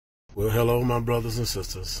Well, hello, my brothers and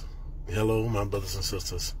sisters. Hello, my brothers and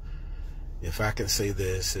sisters. If I can say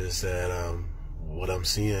this, is that what I'm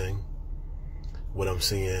seeing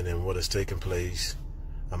and what is taking place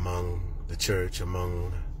among the church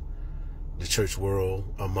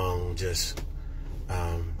world, among just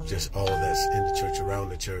all that's in the church, around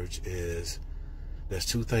the church, is there's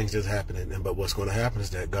two things that's happening. But what's going to happen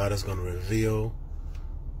is that God is going to reveal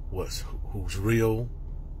who's real,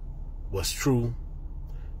 what's true,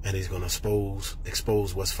 and he's going to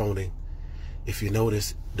expose what's phony. If you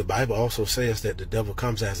notice, the Bible also says that the devil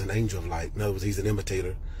comes as an angel of light. In other words, he's an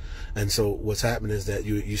imitator. And so what's happening is that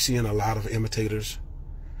you're seeing a lot of imitators.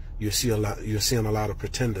 You're seeing a lot of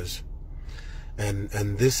pretenders. And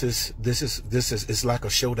this is it's like a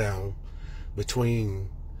showdown between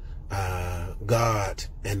God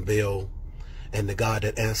and Baal. And the God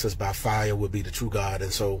that answers by fire would be the true God.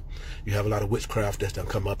 And so you have a lot of witchcraft that's done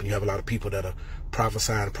come up, and you have a lot of people that are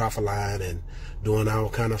prophesying, and doing all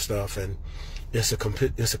kind of stuff. And it's a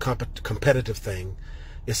competitive thing.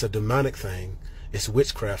 It's a demonic thing. It's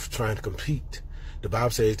witchcraft trying to compete. The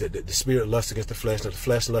Bible says that the spirit lusts against the flesh, and the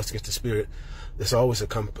flesh lusts against the spirit. It's always a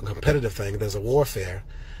competitive thing. There's a warfare.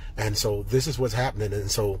 And so this is what's happening. And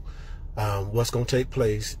so what's going to take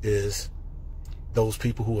place is those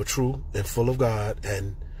people who are true and full of God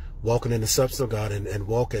and walking in the substance of God and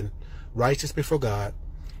walking righteous before God,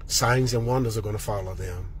 signs and wonders are going to follow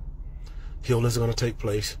them. Healings are going to take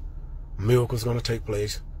place. Miracles are going to take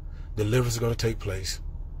place. Deliverance is going to take place.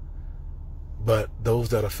 But those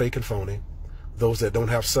that are fake and phony, those that don't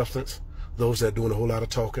have substance, those that are doing a whole lot of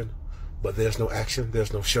talking, but there's no action,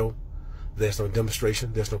 there's no show, there's no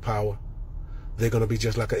demonstration, there's no power, they're going to be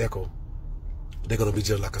just like an echo. They're going to be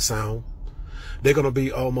just like a sound. They're going to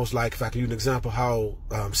be almost like, if I can use an example, how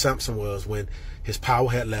Samson was when his power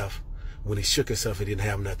had left. When he shook himself, he didn't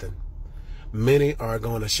have nothing. Many are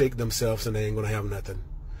going to shake themselves and they ain't going to have nothing.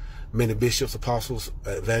 Many bishops, apostles,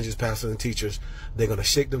 evangelists, pastors, and teachers, they're going to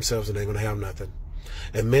shake themselves and they're going to have nothing.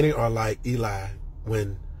 And many are like Eli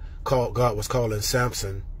when God was calling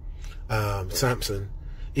Samson.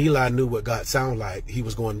 Eli knew what God sounded like. He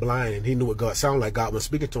was going blind, and he knew what God sounded like. God wasn't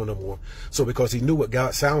speaking to him no more. So because he knew what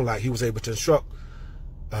God sounded like, he was able to instruct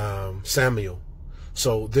Samuel.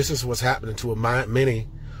 So this is what's happening to many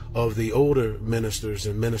of the older ministers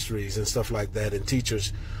and ministries and stuff like that, and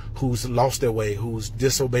teachers who's lost their way, who's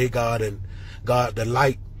disobeyed God, and God, the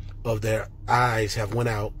light of their eyes have went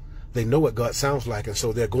out. They know what God sounds like, and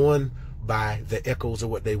so they're going by the echoes of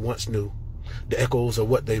what they once knew, the echoes of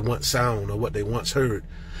what they once sound or what they once heard.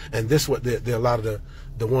 And this is what a lot of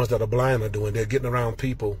the ones that are blind are doing. They're getting around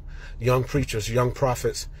people, young preachers, young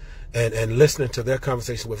prophets, and listening to their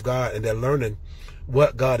conversation with God, and they're learning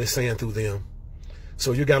what God is saying through them.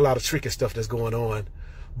 So you got a lot of tricky stuff that's going on,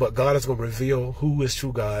 but God is going to reveal who is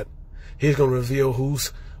true God. He's going to reveal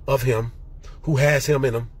who's of him, who has him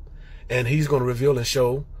in him, and he's going to reveal and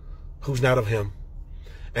show who's not of him.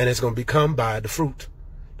 And it's going to become by the fruit.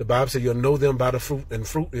 The Bible says you'll know them by the fruit, and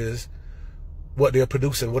fruit is what they're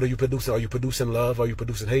producing. What are you producing? Are you producing love? Are you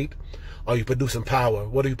producing hate? Are you producing power?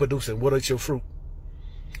 What are you producing? What is your fruit?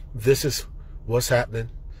 This is what's happening,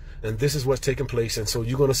 and this is what's taking place. And so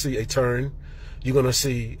you're going to see a turn. You're going to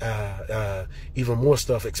see even more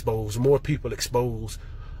stuff exposed, more people exposed,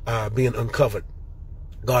 being uncovered.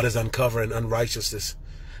 God is uncovering unrighteousness.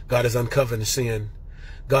 God is uncovering sin.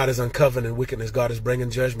 God is uncovering wickedness. God is bringing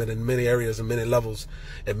judgment in many areas and many levels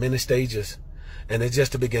at many stages. And it's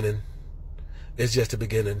just the beginning. It's just the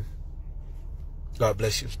beginning. God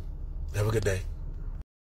bless you. Have a good day.